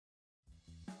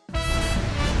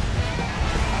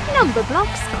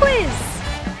Numberblocks quiz!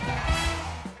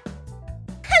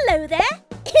 Hello there,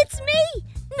 it's me,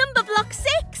 Numberblock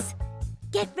 6.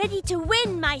 Get ready to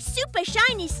win my super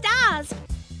shiny stars.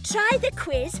 Try the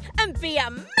quiz and be a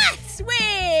maths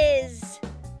whiz!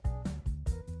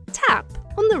 Tap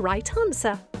on the right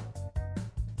answer.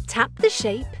 Tap the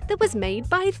shape that was made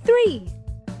by 3.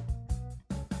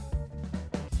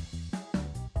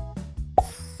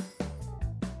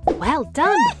 Well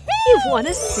done! You've won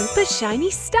a super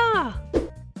shiny star!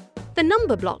 The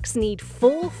number blocks need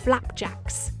 4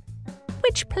 flapjacks.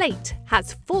 Which plate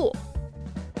has 4?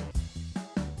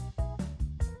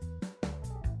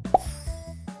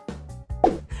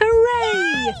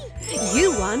 Hooray!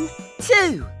 You won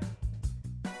 2.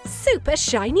 super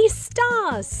shiny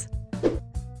stars.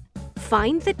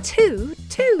 Find the 2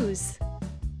 twos.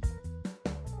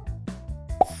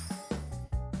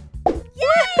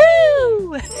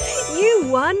 Woohoo! You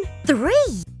won 3.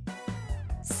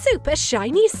 super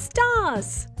shiny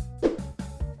stars.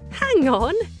 Hang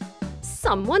on,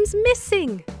 someone's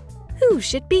missing. Who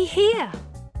should be here?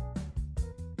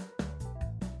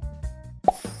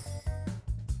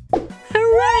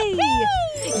 Hooray!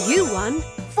 You won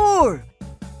 4.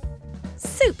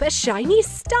 super shiny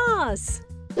stars.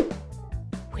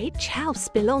 Which house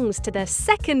belongs to the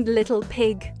second little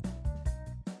pig?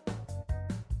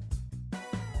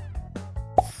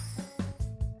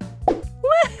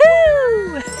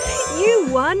 Woohoo!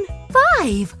 You won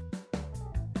 5.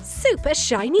 super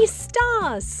shiny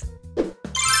stars.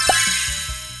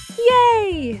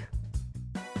 Yay!